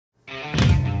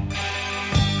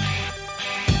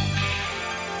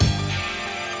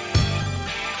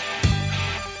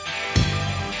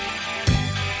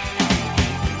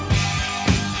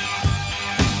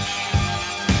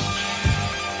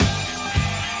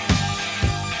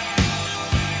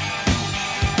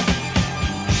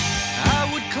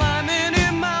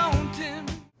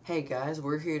guys,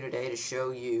 we're here today to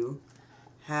show you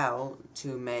how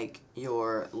to make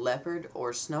your Leopard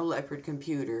or Snow Leopard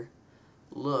computer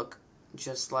look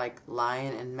just like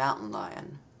Lion and Mountain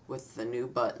Lion with the new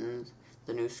buttons,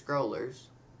 the new scrollers,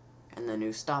 and the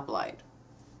new stoplight.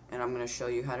 And I'm going to show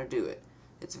you how to do it.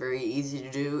 It's very easy to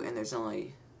do, and there's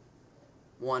only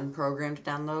one program to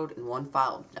download and one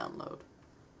file to download.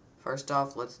 First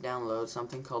off, let's download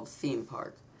something called Theme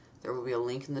Park. There will be a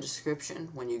link in the description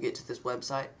when you get to this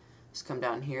website. Just come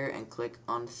down here and click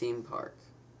on Theme Park.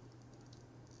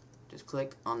 Just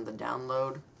click on the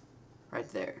download right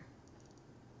there.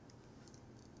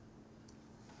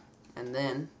 And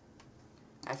then,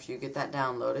 after you get that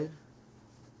downloaded,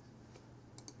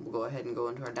 we'll go ahead and go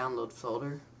into our download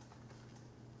folder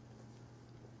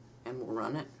and we'll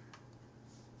run it.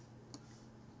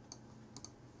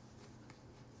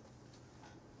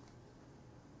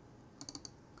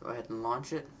 Go ahead and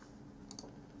launch it.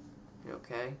 Hit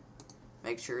OK.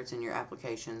 Make sure it's in your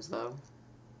applications though.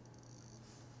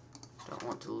 Don't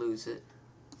want to lose it.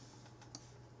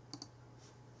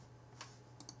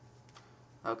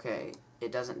 Okay,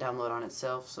 it doesn't download on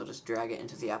itself, so just drag it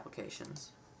into the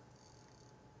applications.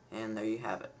 And there you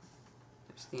have it.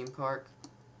 There's Theme Park.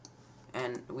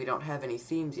 And we don't have any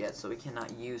themes yet, so we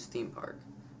cannot use Theme Park.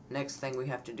 Next thing we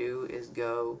have to do is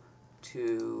go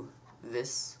to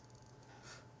this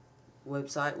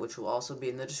website, which will also be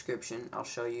in the description. I'll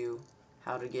show you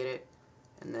how to get it,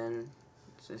 and then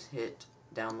just hit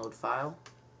download file.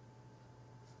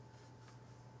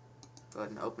 Go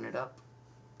ahead and open it up.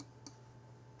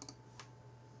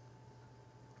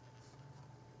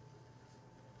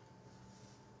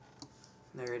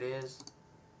 There it is.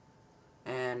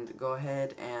 And go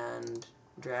ahead and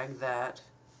drag that.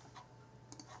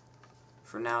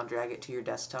 For now, drag it to your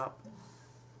desktop.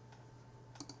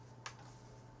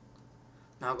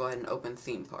 Now go ahead and open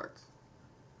Theme Park.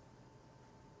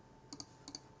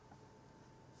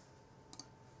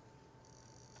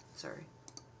 Sorry.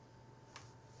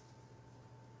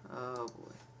 Oh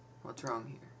boy. What's wrong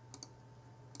here?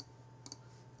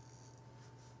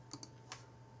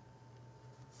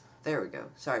 There we go.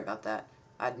 Sorry about that.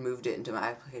 I'd moved it into my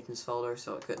applications folder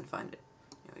so I couldn't find it.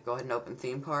 Anyway, go ahead and open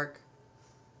Theme Park.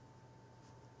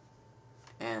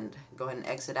 And go ahead and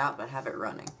exit out, but have it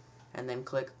running. And then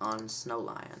click on Snow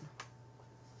Lion.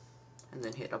 And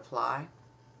then hit apply.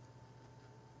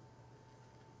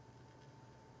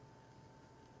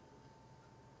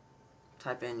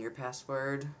 Type in your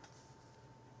password.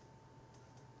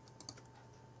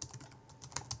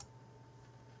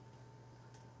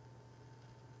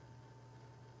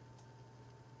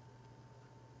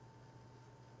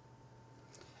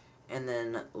 And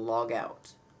then log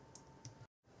out.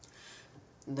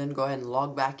 Then go ahead and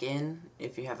log back in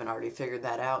if you haven't already figured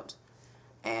that out,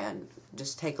 and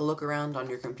just take a look around on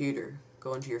your computer.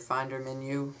 Go into your Finder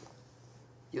menu.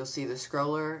 You'll see the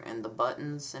scroller and the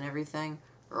buttons and everything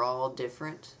are all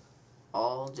different,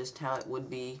 all just how it would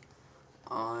be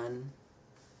on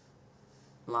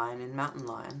Lion and Mountain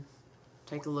Lion.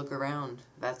 Take a look around.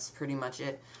 That's pretty much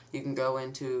it. You can go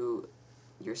into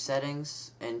your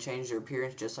settings and change their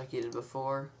appearance just like you did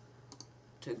before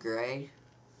to gray,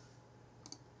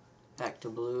 back to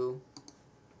blue.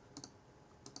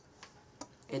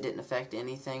 It didn't affect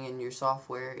anything in your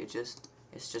software. It's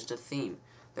just a theme.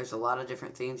 There's a lot of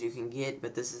different themes you can get,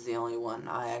 but this is the only one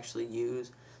I actually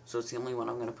use, so it's the only one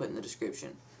I'm going to put in the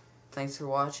description. Thanks for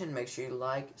watching. Make sure you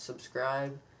like,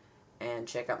 subscribe, and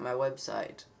check out my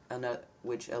website,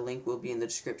 which a link will be in the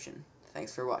description.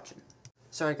 Thanks for watching.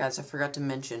 Sorry guys, I forgot to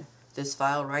mention, this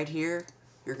file right here,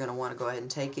 you're going to want to go ahead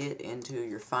and take it into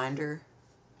your Finder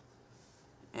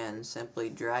and simply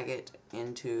drag it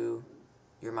into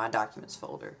your My Documents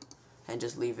folder and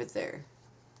just leave it there.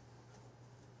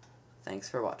 Thanks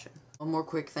for watching. One more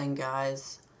quick thing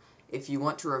guys, if you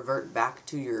want to revert back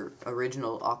to your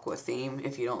original Aqua theme,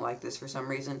 if you don't like this for some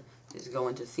reason, just go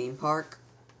into Theme Park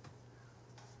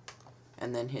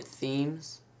and then hit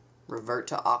Themes, revert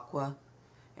to Aqua,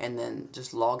 and then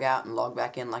just log out and log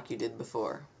back in like you did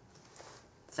before.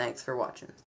 Thanks for watching.